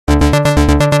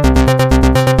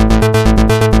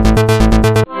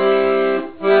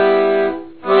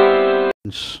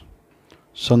students,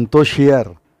 Santosh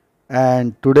here,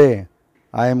 and today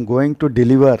I am going to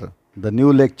deliver the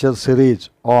new lecture series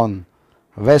on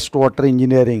wastewater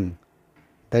engineering,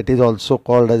 that is also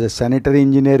called as a sanitary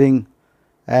engineering.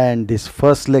 And this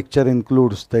first lecture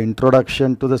includes the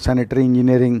introduction to the sanitary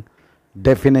engineering,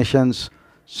 definitions,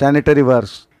 sanitary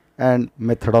works and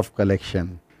method of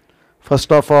collection.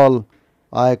 First of all,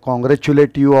 I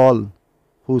congratulate you all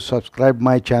who subscribe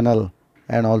my channel,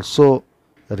 and also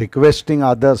requesting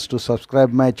others to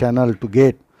subscribe my channel to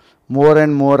get more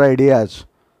and more ideas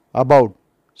about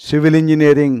civil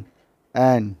engineering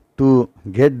and to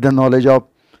get the knowledge of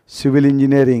civil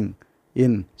engineering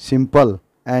in simple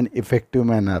and effective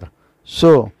manner.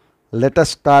 So let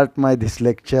us start this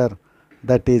lecture,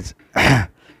 that is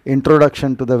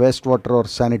introduction to the wastewater or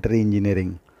sanitary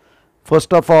engineering.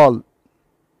 First of all,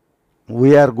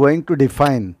 we are going to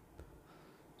define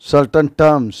certain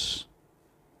terms.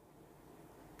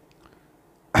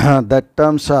 That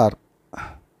terms are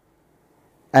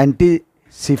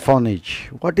anti-siphonage.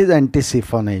 What is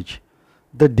anti-siphonage?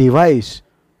 The device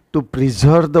to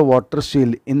preserve the water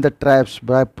seal in the traps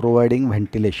by providing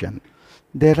ventilation.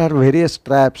 There are various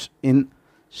traps in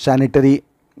sanitary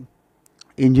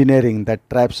engineering. That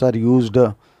traps are used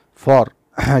for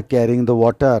carrying the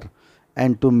water,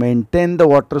 and to maintain the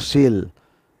water seal,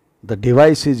 the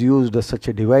device is used. Such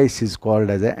a device is called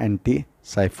as an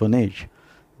anti-siphonage.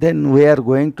 Then we are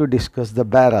going to discuss the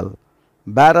barrel.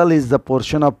 Barrel is the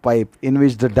portion of pipe in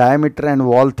which the diameter and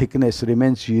wall thickness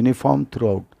remains uniform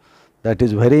throughout. That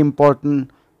is very important.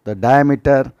 The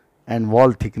diameter and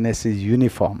wall thickness is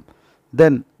uniform.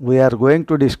 Then we are going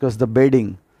to discuss the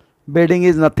bedding. Bedding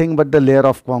is nothing but the layer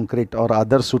of concrete or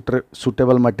other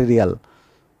suitable material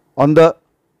on the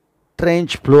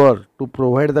trench floor to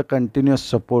provide the continuous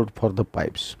support for the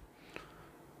pipes.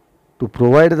 To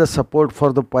provide the support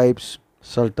for the pipes,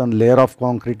 certain layer of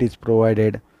concrete is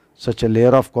provided. Such a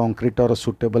layer of concrete or a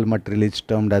suitable material is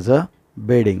termed as a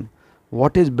bedding.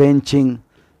 What is benching?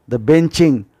 The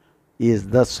benching is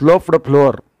the sloped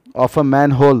floor of a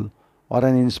manhole or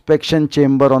an inspection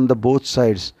chamber on the both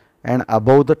sides and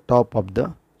above the top of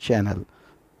the channel.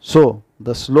 So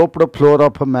the sloped floor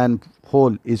of a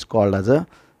manhole is called as a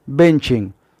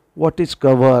benching. What is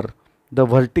cover? The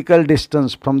vertical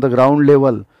distance from the ground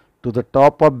level to the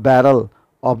top of barrel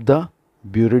of the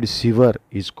buried sewer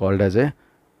is called as a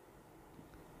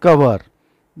cover.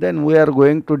 Then we are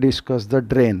going to discuss the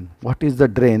drain. What is the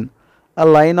drain? A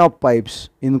line of pipes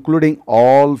including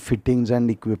all fittings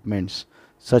and equipments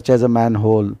such as a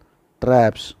manhole,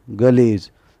 traps,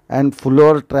 gullies and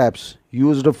floor traps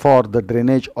used for the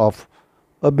drainage of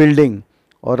a building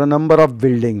or a number of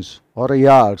buildings or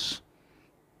yards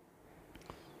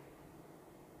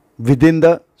within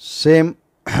the same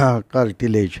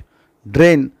curtilage.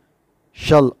 Drain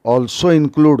shall also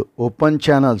include open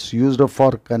channels used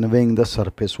for conveying the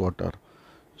surface water.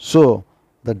 So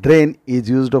the drain is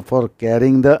used for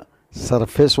carrying the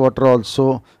surface water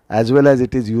also, as well as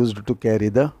it is used to carry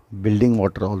the building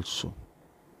water also.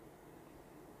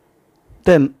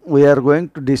 Then we are going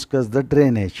to discuss the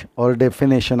drainage or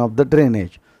definition of the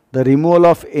drainage. The removal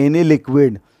of any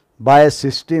liquid by a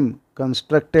system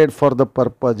constructed for the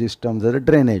purpose is termed as a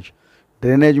drainage.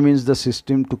 Drainage means the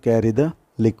system to carry the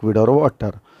liquid or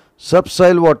water.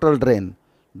 Subsoil water drain.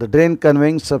 The drain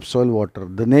conveying subsoil water.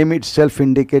 The name itself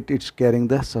indicates it's carrying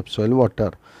the subsoil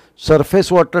water. Surface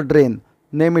water drain.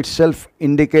 Name itself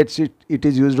indicates it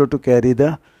is used to carry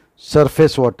the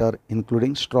surface water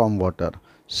including storm water.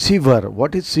 Sewer.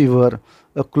 What is sewer?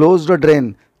 A closed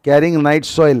drain carrying night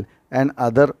soil and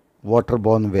other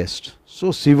waterborne waste.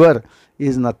 So sewer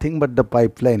is nothing but the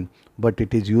pipeline, but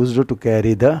it is used to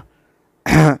carry the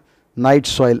night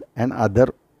soil and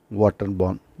other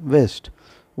waterborne waste.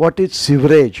 What is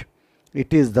sewerage?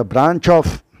 It is the branch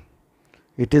of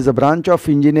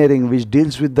engineering which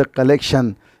deals with the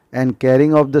collection and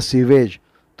carrying of the sewage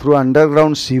through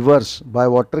underground sewers by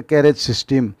water carriage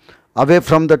system away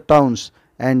from the towns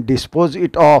and dispose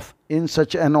it off in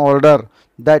such an order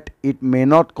that it may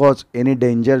not cause any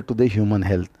danger to the human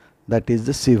health. That is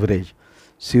the sewerage.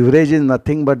 Sewerage is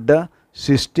nothing but the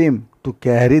system to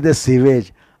carry the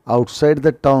sewage outside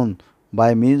the town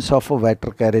by means of a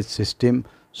water carriage system,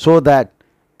 so that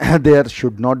there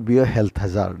should not be a health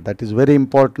hazard. That is very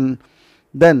important.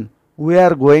 Then we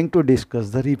are going to discuss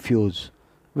the refuse.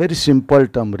 Very simple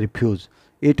term, refuse.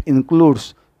 It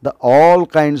includes the all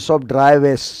kinds of dry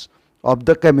wastes of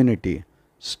the community,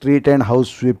 street and house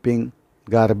sweeping,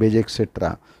 garbage,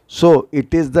 etc. So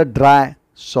it is the dry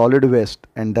solid waste,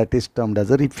 and that is termed as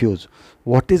a refuse.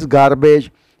 What is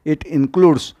garbage? It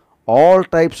includes all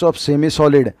types of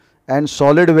semi-solid and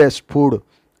solid waste food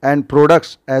and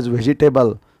products as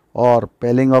vegetable or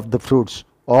peeling of the fruits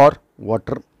or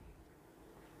water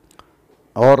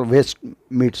or waste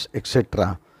meats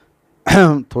etc.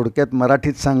 थोडक्यात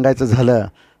मराठीत सांगायचं झालं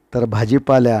तर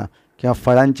भाजीपाल्या किंवा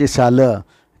फळांची सालं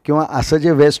किंवा असं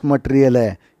जे वेस्ट मटेरियल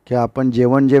आहे किंवा आपण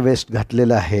जेवण जे वेस्ट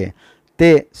घातलेलं आहे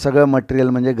ते सगळं मटेरियल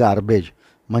म्हणजे गार्बेज.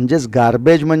 म्हणजेच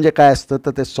गार्बेज म्हणजे काय असतं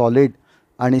तर ते सॉलिड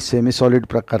आणि सेमी सॉलिड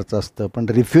प्रकारचं असतं. पण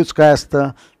रिफ्यूज काय असतं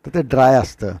तर ते ड्राय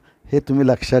असतं. हे तुम्ही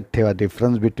लक्षात ठेवा,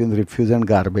 difference between refuse and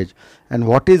garbage. And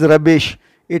what is rubbish?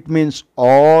 It means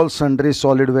all sundry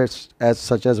solid waste as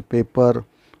such as paper,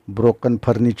 broken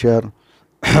furniture,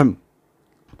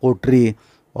 pottery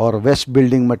or waste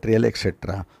building material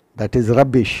etc. That is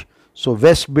rubbish. So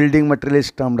waste building material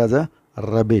is termed as a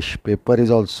rubbish. Paper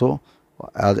is also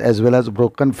as well as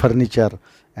broken furniture,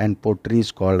 and pottery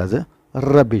is called as a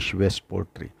rubbish, waste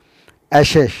pottery.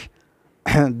 Ashes,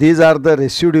 these are the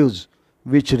residues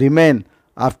which remain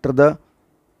after the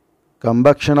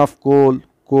combustion of coal,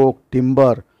 coke,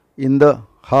 timber in the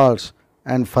hearths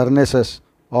and furnaces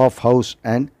of house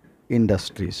and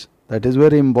industries. That is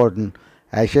very important.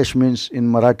 Ashes means in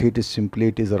Marathi it is simply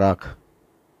it is rakh.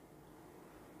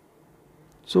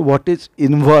 So what is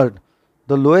invert?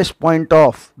 The lowest point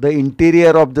of the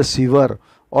interior of the sewer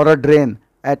or a drain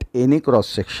at any cross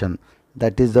section.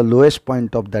 That is the lowest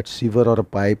point of that sewer or a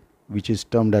pipe, which is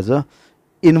termed as a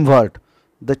invert.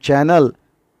 The channel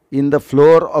in the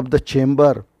floor of the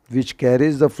chamber which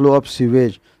carries the flow of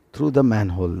sewage through the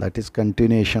manhole. That is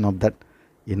continuation of that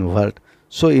invert.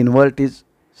 So invert is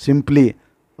simply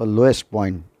a lowest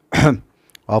point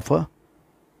of a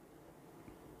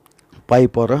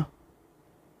pipe or a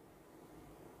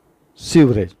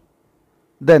sewerage.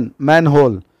 Then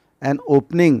manhole, an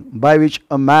opening by which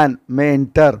a man may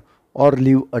enter or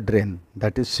leave a drain.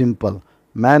 That is simple.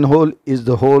 Manhole is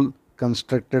the hole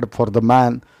constructed for the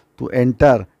man to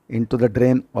enter into the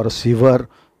drain or a sewer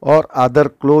or other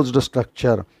closed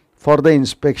structure for the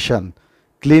inspection,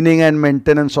 cleaning and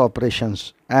maintenance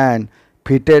operations, and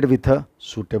fitted with a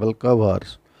suitable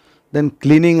covers. Then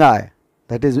cleaning eye,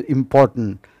 that is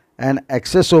important, an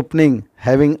access opening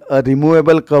having a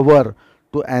removable cover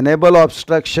to enable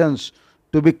obstructions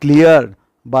to be cleared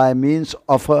by means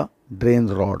of a drain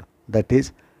rod. That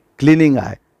is cleaning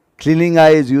eye. Cleaning eye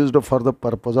is used for the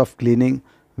purpose of cleaning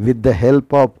with the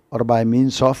help of or by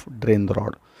means of drain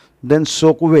rod. Then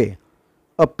soakway,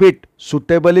 a pit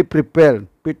suitably prepared.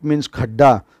 Pit means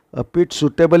khadda. A pit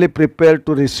suitably prepared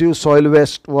to receive soil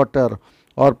waste water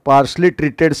or partially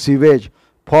treated sewage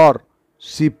for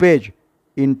seepage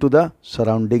into the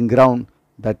surrounding ground.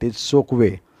 That is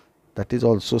soakway. That is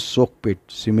also soak pit.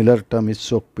 Similar term is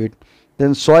soak pit.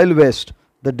 Then soil waste,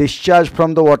 the discharge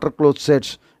from the water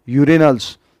closets,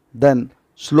 urinals, then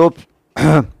slopes,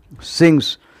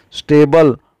 sinks,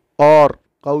 stable or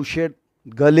cowshed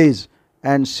gullies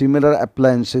and similar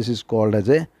appliances is called as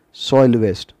a soil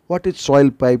waste. What is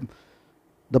soil pipe?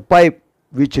 The pipe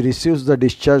which receives the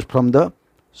discharge from the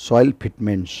soil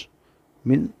fitments,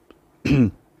 mean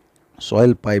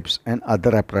soil pipes and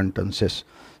other appurtenances.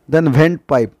 Then vent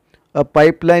pipe, a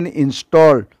pipeline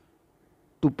installed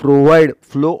to provide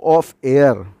flow of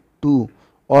air to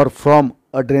or from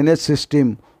a drainage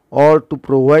system or to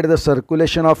provide the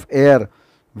circulation of air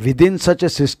within such a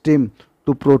system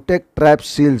to protect trap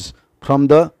seals from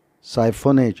the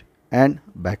siphonage and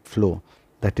backflow.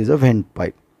 That is a vent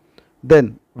pipe.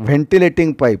 Then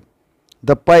ventilating pipe,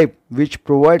 the pipe which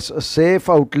provides a safe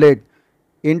outlet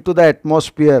into the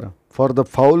atmosphere for the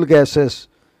foul gases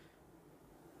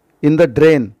in the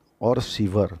drain or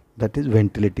sewer. That is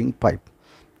ventilating pipe.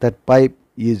 That pipe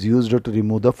is used to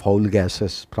remove the foul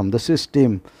gases from the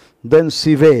system. Then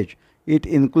sewage, it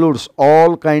includes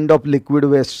all kind of liquid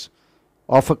waste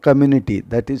of a community,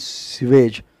 that is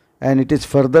sewage, and it is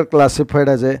further classified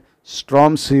as a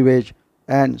storm sewage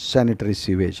and sanitary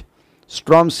sewage.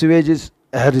 Storm sewage is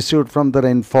received from the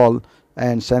rainfall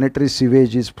and sanitary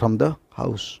sewage is from the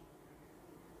house.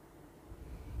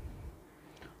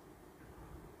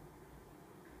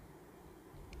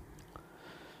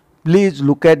 Please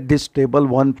look at this table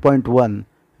 1.1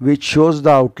 which shows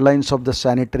the outlines of the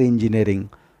sanitary engineering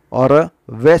or a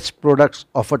waste products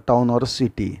of a town or a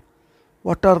city.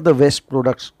 What are the waste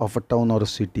products of a town or a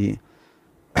city?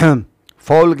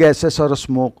 Foul gases or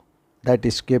smoke that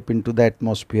escape into the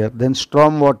atmosphere. Then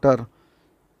storm water,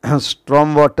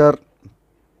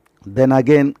 then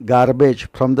again garbage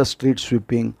from the street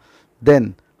sweeping,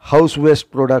 then house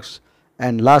waste products,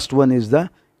 and last one is the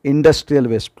industrial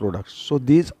waste products. So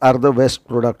these are the waste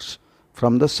products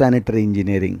from the sanitary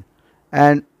engineering,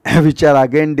 and which are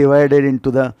again divided into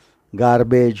the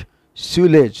garbage,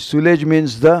 sewage. Sewage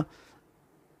means the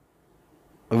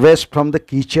waste from the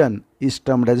kitchen is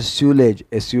termed as sewage,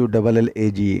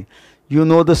 SULLAGE. You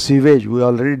know the sewage we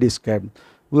already described.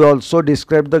 We also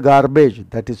described the garbage,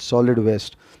 that is solid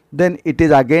waste. Then it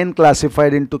is again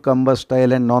classified into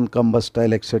combustible and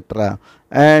non-combustible, etc.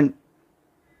 And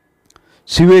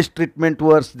sewage treatment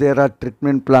works, there are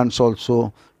treatment plants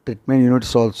also, treatment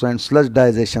units also, and sludge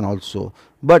digestion also.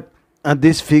 But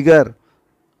this figure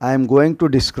I am going to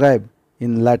describe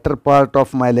in latter part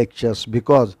of my lectures,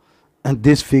 because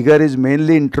this figure is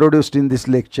mainly introduced in this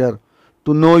lecture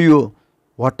to know you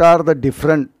what are the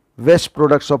different waste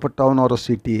products of a town or a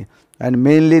city, and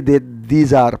mainly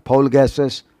these are foul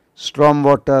gases, storm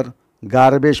water,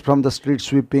 garbage from the street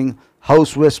sweeping,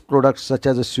 house waste products such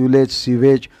as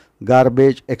sewage,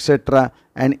 garbage, etc.,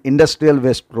 and industrial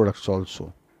waste products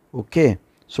also. Okay,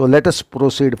 so let us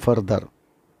proceed further.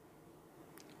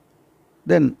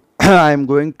 Then I am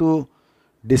going to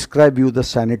describe you the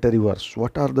sanitary works.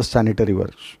 What are the sanitary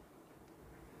works?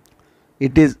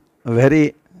 It is a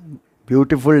very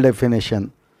beautiful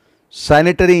definition.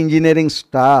 Sanitary engineering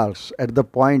starts at the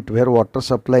point where water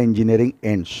supply engineering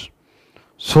ends.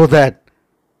 So that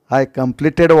I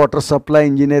completed water supply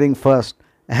engineering first,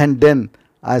 and then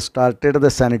I started the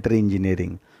sanitary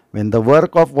engineering. When the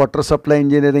work of water supply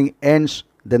engineering ends,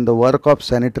 then the work of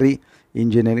sanitary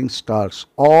engineering starts.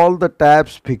 All the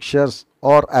taps, fixtures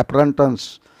or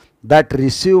appurtenances that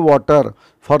receive water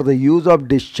for the use of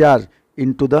discharge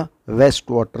into the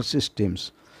wastewater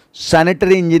systems.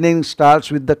 Sanitary engineering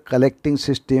starts with the collecting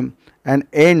system and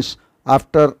ends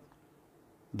after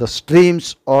the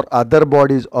streams or other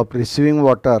bodies of receiving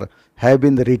water have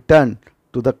been returned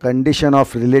to the condition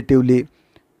of relatively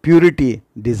purity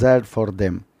desired for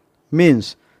them.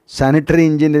 Means sanitary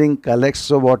engineering collects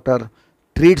the water,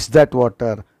 treats that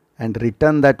water, and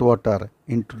return that water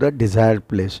into the desired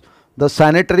place. The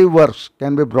sanitary works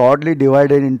can be broadly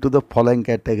divided into the following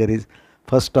categories.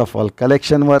 First of all,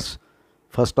 collection works.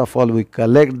 First of all, we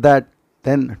collect that,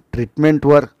 then treatment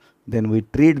work, then we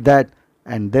treat that,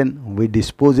 and then we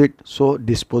dispose it. So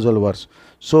disposal works.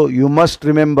 So you must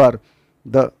remember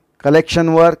the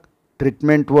collection work,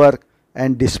 treatment work,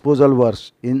 and disposal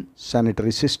works in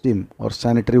sanitary system or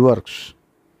sanitary works.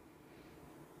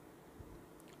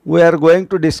 We are going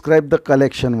to describe the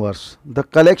collection works. The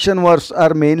collection works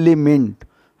are mainly meant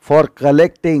for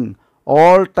collecting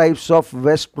all types of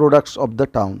waste products of the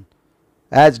town,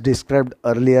 as described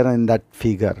earlier in that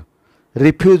figure.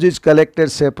 Refuse is collected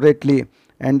separately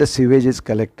and the sewage is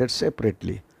collected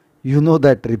separately. You know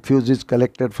that refuse is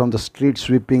collected from the street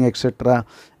sweeping, etc.,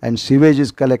 and sewage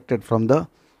is collected from the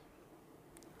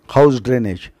house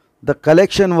drainage. The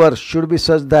collection work should be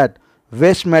such that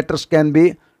waste matters can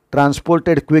be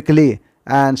transported quickly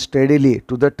and steadily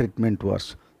to the treatment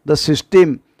works. The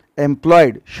system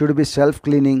employed should be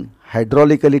self-cleaning,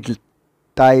 hydraulically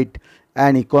tight,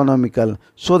 and economical,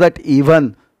 so that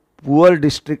even poor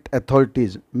district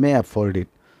authorities may afford it.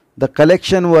 The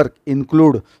collection work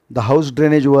include the house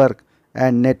drainage work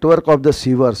and network of the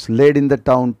sewers laid in the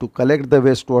town to collect the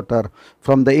wastewater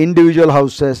from the individual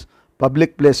houses,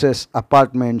 public places,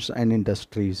 apartments, and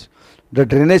industries. The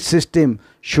drainage system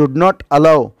should not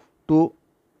allow to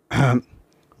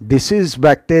disease,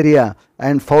 bacteria,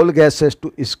 and foul gases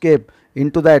to escape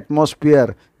into the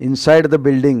atmosphere inside the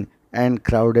building and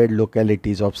crowded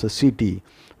localities of the city.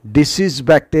 Disease,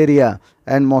 bacteria,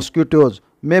 and mosquitoes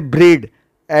may breed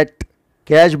at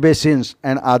catch basins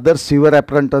and other sewer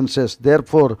appurtenances.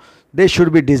 Therefore, they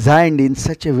should be designed in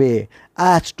such a way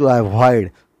as to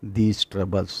avoid these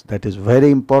troubles. That is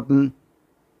very important.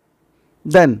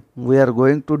 Then we are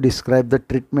going to describe the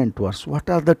treatment works. What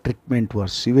are the treatment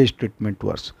works? Sewage treatment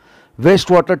works.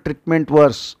 Wastewater treatment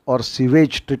works or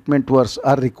sewage treatment works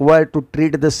are required to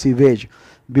treat the sewage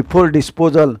before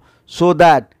disposal so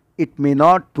that it may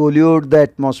not pollute the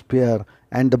atmosphere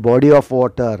and the body of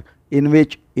water in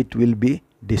which it will be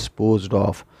disposed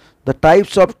of. The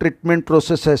types of treatment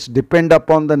processes depend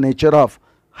upon the nature of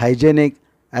hygienic,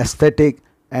 aesthetic,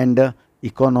 and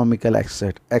economical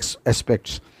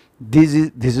aspects. This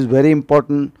is very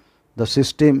important. The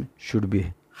system should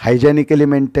be hygienically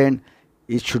maintained,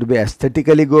 it should be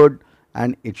aesthetically good,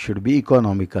 and it should be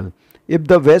economical. If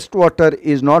the wastewater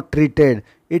is not treated,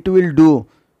 it will do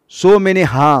so many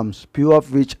harms, few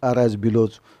of which are as below.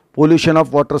 Pollution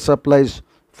of water supplies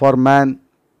for man,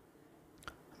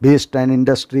 beast, and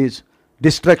industries,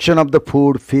 destruction of the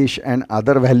food, fish, and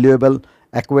other valuable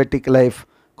aquatic life,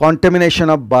 contamination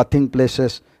of bathing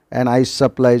places and ice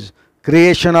supplies,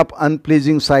 creation of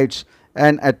unpleasing sights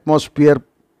and atmosphere,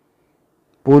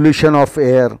 pollution of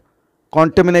air,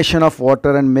 contamination of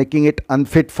water and making it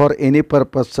unfit for any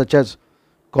purpose such as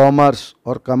commerce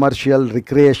or commercial,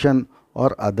 recreation,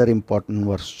 or other important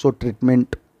words. So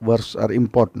treatment words are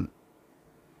important.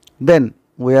 Then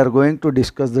we are going to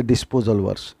discuss the disposal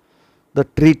words. The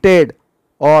treated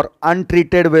or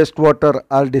untreated wastewater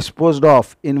are disposed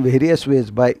of in various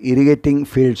ways by irrigating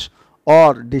fields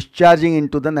or discharging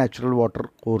into the natural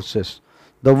water courses.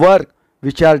 The work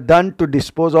which are done to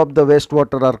dispose of the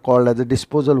wastewater are called as the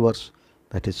disposal works.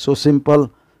 That is so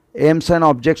simple. Aims and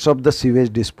objects of the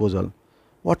sewage disposal.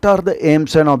 What are the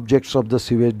aims and objects of the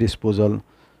sewage disposal?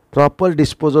 Proper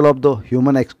disposal of the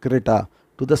human excreta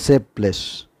to the safe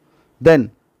place.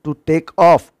 Then to take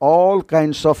off all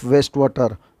kinds of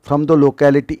wastewater from the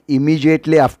locality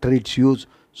immediately after its use,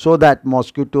 so that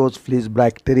mosquitoes, fleas,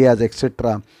 bacteria,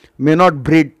 etc. may not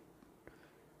breed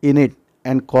in it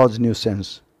and cause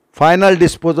nuisance. Final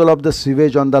disposal of the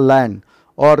sewage on the land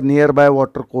or nearby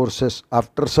water courses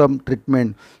after some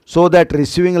treatment, so that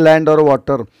receiving land or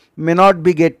water may not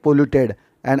be get polluted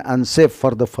and unsafe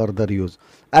for the further use.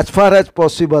 As far as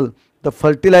possible, the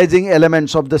fertilizing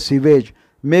elements of the sewage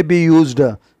may be used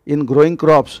in growing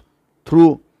crops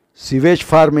through sewage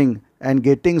farming and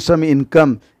getting some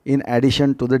income in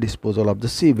addition to the disposal of the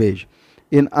sewage.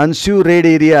 In unsewered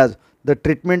areas, the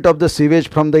treatment of the sewage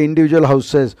from the individual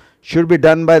houses should be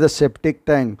done by the septic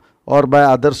tank or by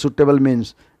other suitable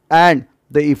means, and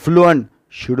the effluent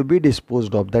should be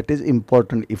disposed of. That is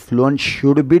important. Effluent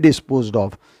should be disposed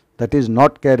of. That is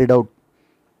not carried out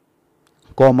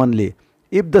commonly.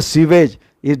 If the sewage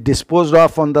is disposed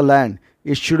of on the land,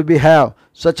 it should be have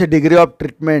such a degree of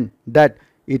treatment that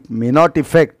it may not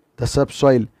affect the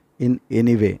subsoil in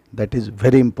any way. That is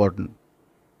very important.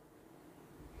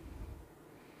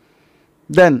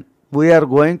 Then we are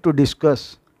going to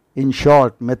discuss in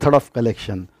short method of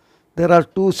collection. There are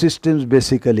two systems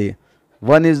basically.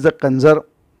 One is the conservancy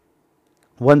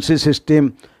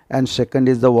system and second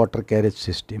is the water carriage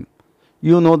system.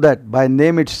 You know that by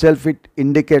name itself it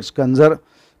indicates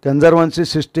conservancy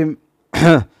system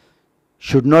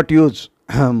should not use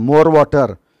more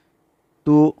water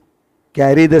to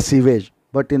carry the sewage,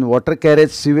 but in water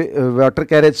carriage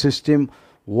system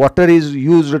water is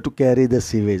used to carry the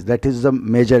sewage. That is the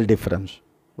major difference.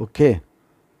 Okay.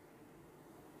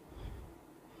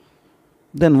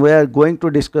 Then we are going to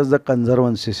discuss the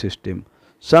conservancy system.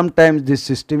 Sometimes this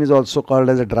system is also called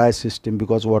as a dry system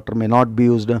because water may not be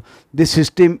used. This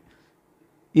system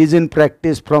is in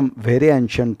practice from very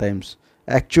ancient times.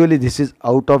 Actually, this is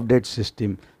out of date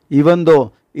system, even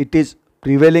though it is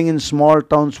prevailing in small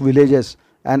towns, villages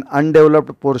and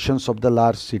undeveloped portions of the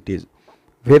large cities.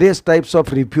 Various types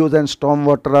of refuse and storm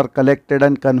water are collected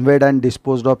and conveyed and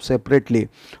disposed of separately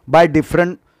by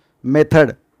different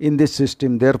method in this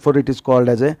system. Therefore, it is called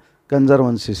as a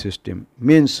conservancy system.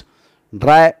 Means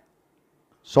dry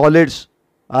solids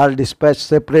are dispatched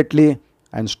separately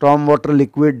and storm water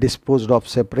liquid disposed of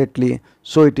separately.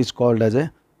 So, it is called as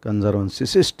a conservancy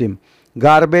system.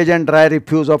 Garbage and dry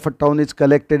refuse of a town is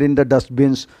collected in the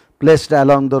dustbins placed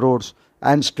along the roads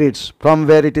and streets, from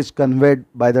where it is conveyed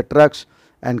by the trucks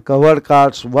and covered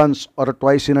carts once or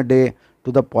twice in a day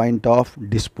to the point of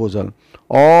disposal.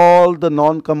 All the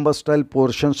non-combustible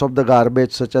portions of the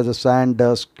garbage such as the sand,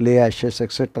 dust, clay, ashes,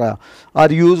 etc.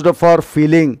 are used for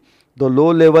filling the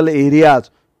low-level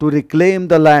areas to reclaim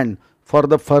the land for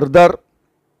the further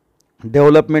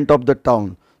development of the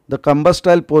town. The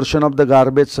combustible portion of the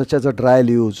garbage such as the dry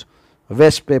leaves,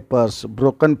 waste papers,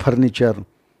 broken furniture,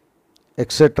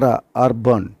 etc. are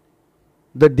burned.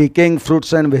 The decaying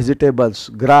fruits and vegetables,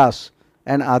 grass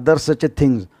and other such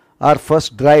things are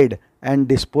first dried and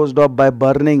disposed of by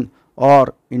burning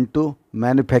or into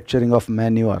manufacturing of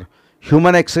manure.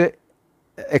 Human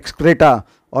excreta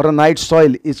or a night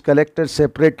soil is collected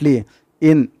separately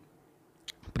in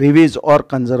privys or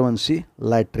conservancy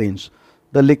latrines.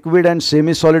 The liquid and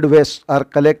semi-solid wastes are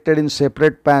collected in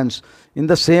separate pans in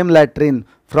the same latrine,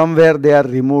 from where they are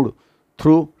removed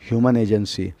through human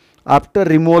agency. After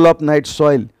removal of night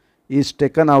soil is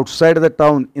taken outside the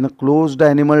town in a closed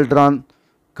animal drawn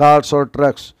carts or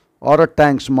trucks or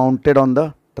tanks mounted on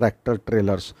the tractor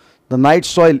trailers. The night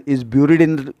soil is buried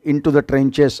into the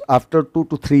trenches. After 2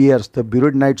 to 3 years, the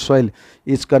buried night soil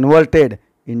is converted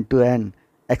into an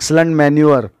excellent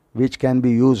manure which can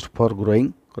be used for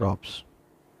growing crops.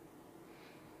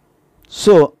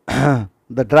 So,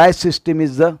 the dry system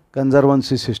is the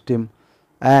conservancy system,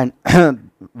 and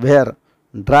where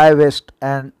dry waste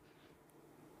and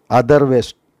other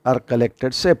waste are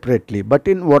collected separately. But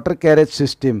in water carriage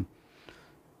system,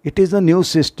 it is a new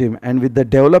system, and with the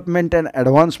development and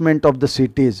advancement of the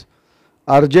cities,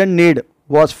 urgent need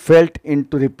was felt in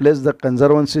to replace the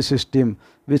conservancy system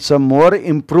with some more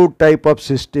improved type of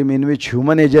system in which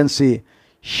human agency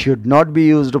should not be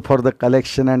used for the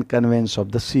collection and conveyance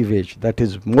of the sewage. That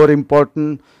is more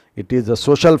important. It is a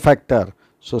social factor.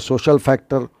 So social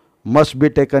factor must be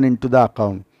taken into the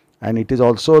account, and it is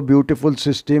also a beautiful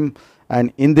system,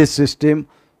 and in this system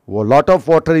a lot of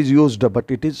water is used,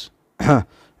 but it is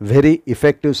very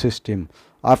effective system.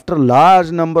 After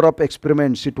large number of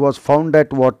experiments, it was found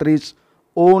that water is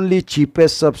only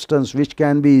cheapest substance which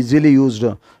can be easily used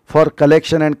for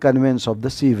collection and conveyance of the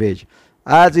sewage.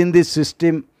 As in this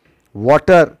system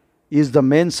water is the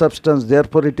main substance,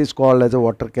 therefore it is called as a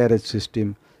water carriage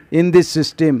system. In this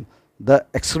system the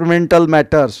experimental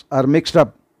matters are mixed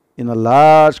up in a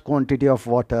large quantity of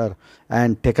water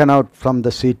and taken out from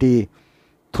the city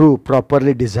through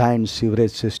properly designed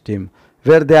sewerage system,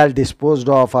 where they are disposed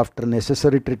of after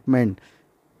necessary treatment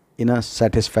in a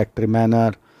satisfactory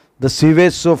manner. The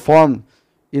sewage so formed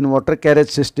in water carriage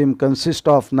system consists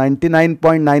of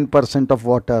 99.9% of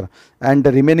water and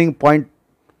the remaining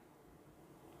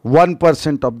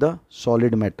 0.1% of the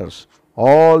solid matters.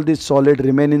 All these solid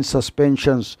remain in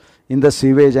suspensions in the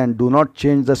sewage and do not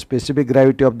change the specific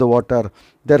gravity of the water.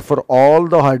 Therefore, all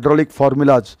the hydraulic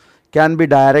formulas can be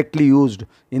directly used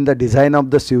in the design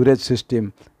of the sewerage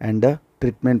system and the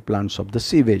treatment plants of the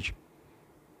sewage.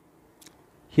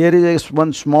 Here is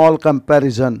one small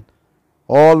comparison.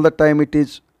 All the time it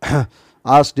is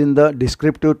asked in the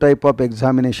descriptive type of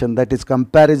examination, that is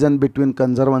comparison between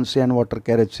conservancy and water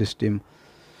carriage system.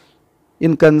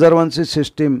 In conservancy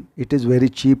system it is very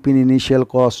cheap in initial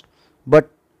cost, but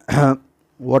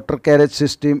water carriage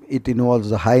system it involves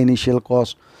the high initial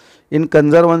cost. In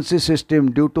conservancy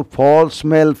system, due to foul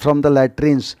smell from the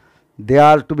latrines, they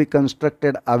are to be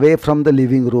constructed away from the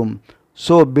living room.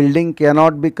 So building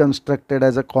cannot be constructed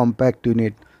as a compact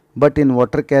unit, but in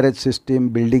water carriage system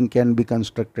building can be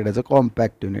constructed as a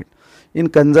compact unit. In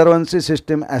conservancy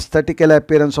system, aesthetical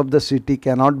appearance of the city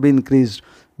cannot be increased,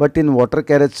 but in water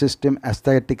carriage system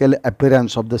aesthetical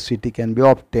appearance of the city can be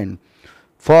obtained.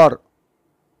 For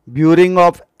burying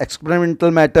of experimental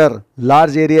matter,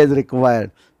 large area is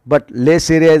required, but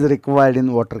less area is required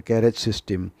in water carriage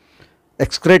system.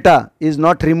 Excreta is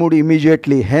not removed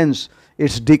immediately, hence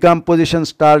its decomposition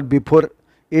starts before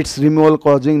its removal,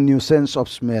 causing nuisance of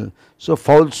smell. So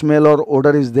foul smell or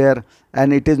odor is there,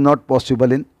 and it is not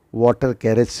possible in water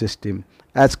carriage system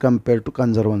as compared to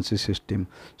conservancy system.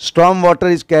 Storm water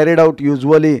is carried out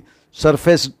usually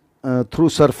surface through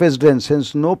surface drains,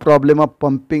 hence no problem of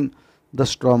pumping the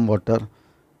storm water.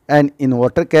 And in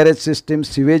water carriage system,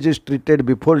 sewage is treated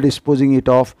before disposing it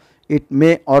off. It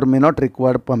may or may not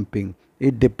require pumping.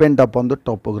 It depends upon the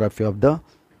topography of the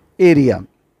area.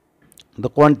 The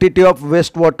quantity of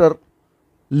wastewater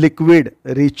liquid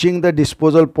reaching the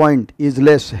disposal point is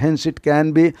less, hence it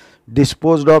can be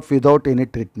disposed of without any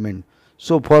treatment.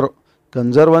 So for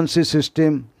conservancy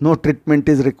system, no treatment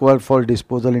is required for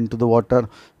disposal into the water,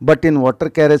 but in water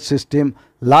carriage system,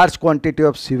 large quantity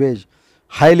of sewage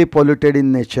highly polluted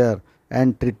in nature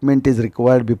and treatment is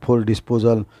required before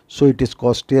disposal, so it is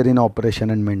costlier in operation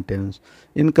and maintenance.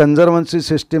 In conservancy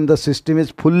system, the system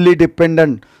is fully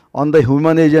dependent on the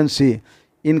human agency.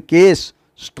 In case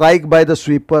strike by the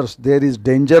sweepers, there is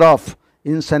danger of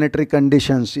insanitary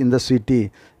conditions in the city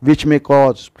which may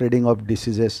cause spreading of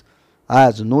diseases.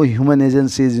 As no human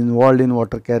agency is involved in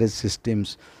water carriage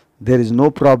systems, there is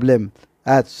no problem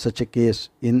as such a case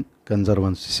in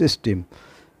conservancy system.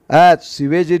 As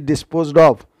sewage is disposed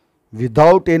of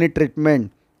without any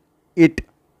treatment, it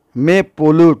may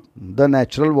pollute the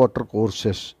natural water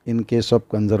courses in case of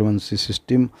conservancy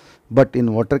system, but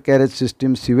in water carriage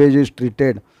system sewage is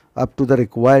treated up to the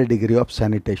required degree of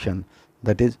sanitation.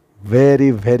 That is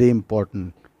very, very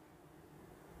important.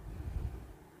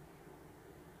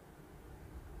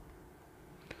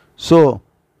 So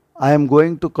I am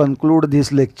going to conclude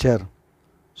this lecture.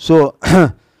 So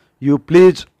you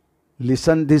please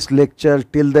listen this lecture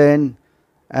till the end,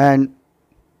 and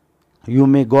you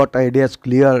may got ideas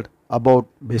cleared about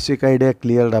basic idea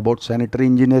cleared about sanitary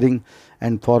engineering.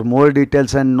 And for more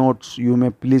details and notes, you may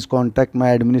please contact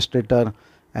my administrator,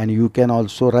 and you can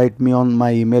also write me on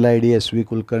my email ID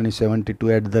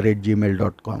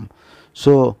svkulkarni72@gmail.com.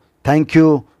 So thank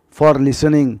you for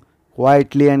listening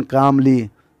quietly and calmly,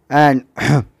 and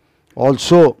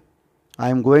also I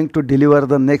am going to deliver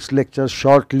the next lecture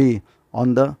shortly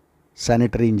on the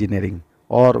sanitary engineering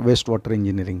or wastewater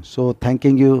engineering. So thank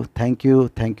you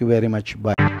very much.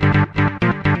 Bye.